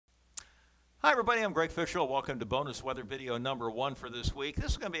Hi everybody, I'm Greg Fishel. Welcome to bonus weather video number 1 for this week.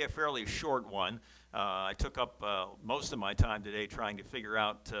 This is going to be a fairly short one. I took up most of my time today trying to figure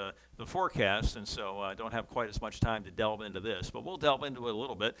out the forecast, and so I don't have quite as much time to delve into this, but we'll delve into it a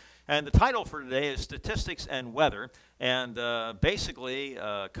little bit. And the title for today is Statistics and Weather, and basically,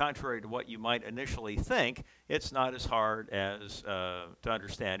 contrary to what you might initially think, it's not as hard as to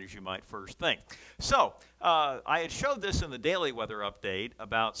understand as you might first think. So, I had showed this in the daily weather update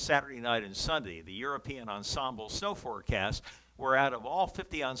about Saturday night and Sunday, the European Ensemble snow forecast, where out of all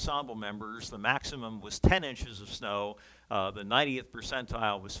 50 ensemble members, the maximum was 10 inches of snow, the 90th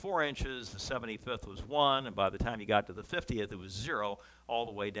percentile was 4 inches, the 75th was 1, and by the time you got to the 50th, it was 0, all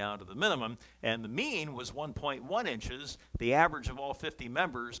the way down to the minimum, and the mean was 1.1 inches, the average of all 50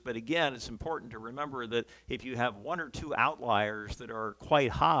 members. But again, it's important to remember that if you have 1 or 2 outliers that are quite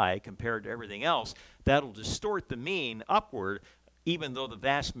high compared to everything else, that'll distort the mean upward, even though the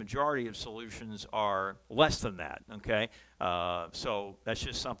vast majority of solutions are less than that, okay? So that's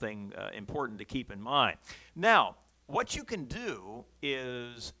just something important to keep in mind. Now, what you can do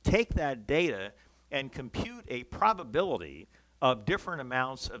is take that data and compute a probability of different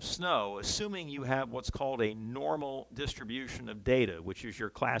amounts of snow, assuming you have what's called a normal distribution of data, which is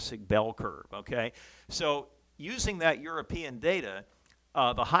your classic bell curve, okay? So using that European data,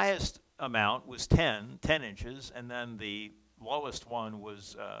 the highest amount was 10 inches, and then the lowest one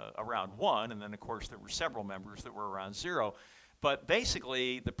was around 1, and then of course there were several members that were around 0. But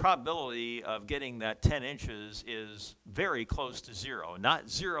basically the probability of getting that 10 inches is very close to 0. Not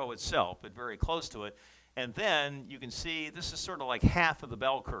 0 itself, but very close to it. And then you can see this is sort of like half of the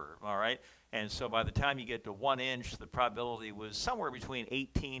bell curve, all right? And so by the time you get to 1 inch, the probability was somewhere between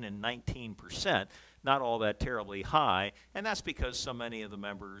 18 and 19%, not all that terribly high, and that's because so many of the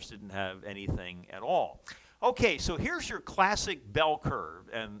members didn't have anything at all. Okay, so here's your classic bell curve,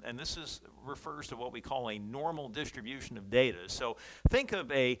 and this refers to what we call a normal distribution of data. So think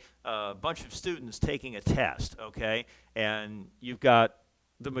of a bunch of students taking a test, okay, and you've got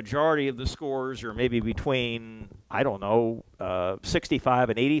the majority of the scores are maybe between, I don't know,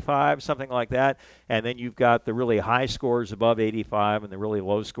 65 and 85, something like that, and then you've got the really high scores above 85 and the really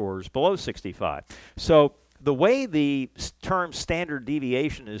low scores below 65. So the way the term standard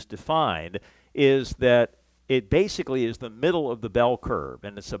deviation is defined is that it basically is the middle of the bell curve,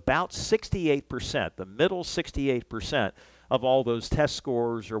 and it's about 68%, the middle 68% of all those test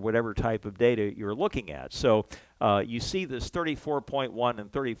scores or whatever type of data you're looking at. So you see this 34.1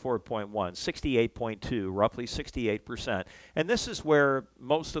 and 34.1, 68.2, roughly 68%. And this is where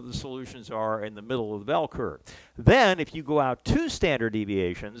most of the solutions are in the middle of the bell curve. Then if you go out 2 standard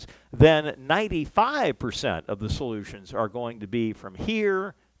deviations, then 95% of the solutions are going to be from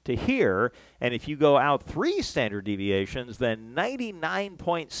here to here, and if you go out 3 standard deviations, then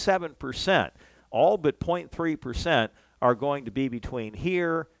 99.7%, all but 0.3%, are going to be between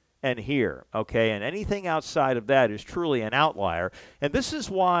here and here, okay? And anything outside of that is truly an outlier. And this is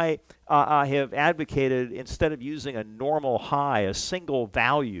why I have advocated, instead of using a normal high, a single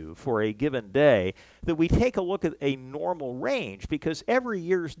value for a given day, that we take a look at a normal range, because every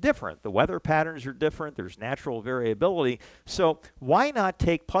year is different. The weather patterns are different. There's natural variability. So why not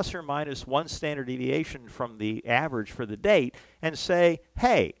take plus or minus 1 standard deviation from the average for the date and say,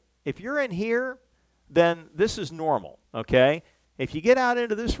 hey, if you're in here, then this is normal, okay? If you get out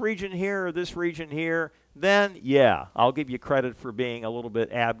into this region here or this region here, then yeah, I'll give you credit for being a little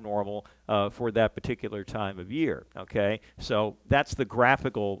bit abnormal for that particular time of year, okay? So that's the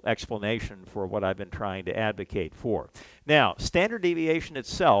graphical explanation for what I've been trying to advocate for. Now, standard deviation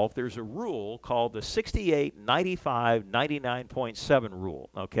itself, there's a rule called the 68, 95, 99.7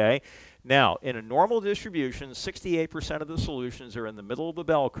 rule, okay? Now, in a normal distribution, 68% of the solutions are in the middle of the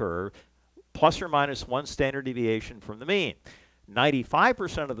bell curve, plus or minus 1 standard deviation from the mean.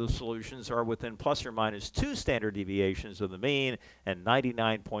 95% of the solutions are within plus or minus 2 standard deviations of the mean, and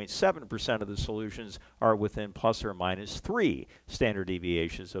 99.7% of the solutions are within plus or minus 3 standard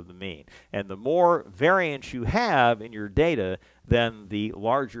deviations of the mean. And the more variance you have in your data, then the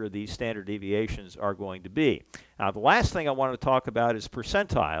larger these standard deviations are going to be. Now, the last thing I want to talk about is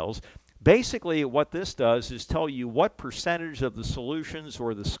percentiles. Basically, what this does is tell you what percentage of the solutions,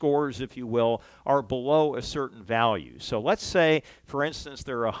 or the scores, if you will, are below a certain value. So let's say, for instance,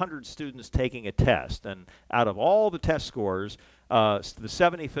 there are 100 students taking a test, and out of all the test scores, the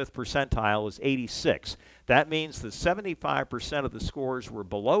 75th percentile is 86. That means that 75% of the scores were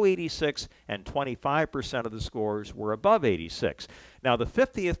below 86 and 25% of the scores were above 86. Now, the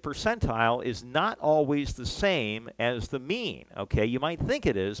 50th percentile is not always the same as the mean, okay? You might think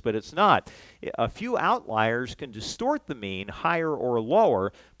it is, but it's not. A few outliers can distort the mean higher or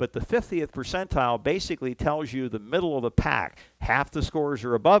lower, but the 50th percentile basically tells you the middle of the pack. Half the scores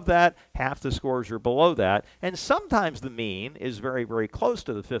are above that, half the scores are below that, and sometimes the mean is very, very close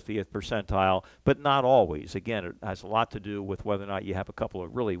to the 50th percentile, but not always. Again, it has a lot to do with whether or not you have a couple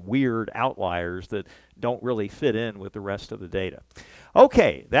of really weird outliers that don't really fit in with the rest of the data.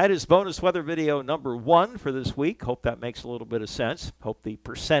 Okay, that is bonus weather video number 1 for this week. Hope that makes a little bit of sense. Hope the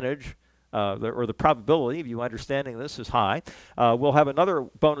percentage or the probability of you understanding this is high. We'll have another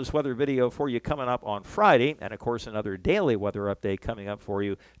bonus weather video for you coming up on Friday, and of course another daily weather update coming up for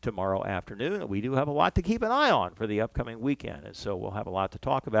you tomorrow afternoon. We do have a lot to keep an eye on for the upcoming weekend, and so we'll have a lot to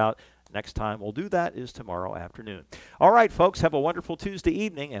talk about. Next time we'll do that is tomorrow afternoon. All right, folks, have a wonderful Tuesday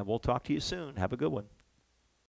evening, and we'll talk to you soon. Have a good one.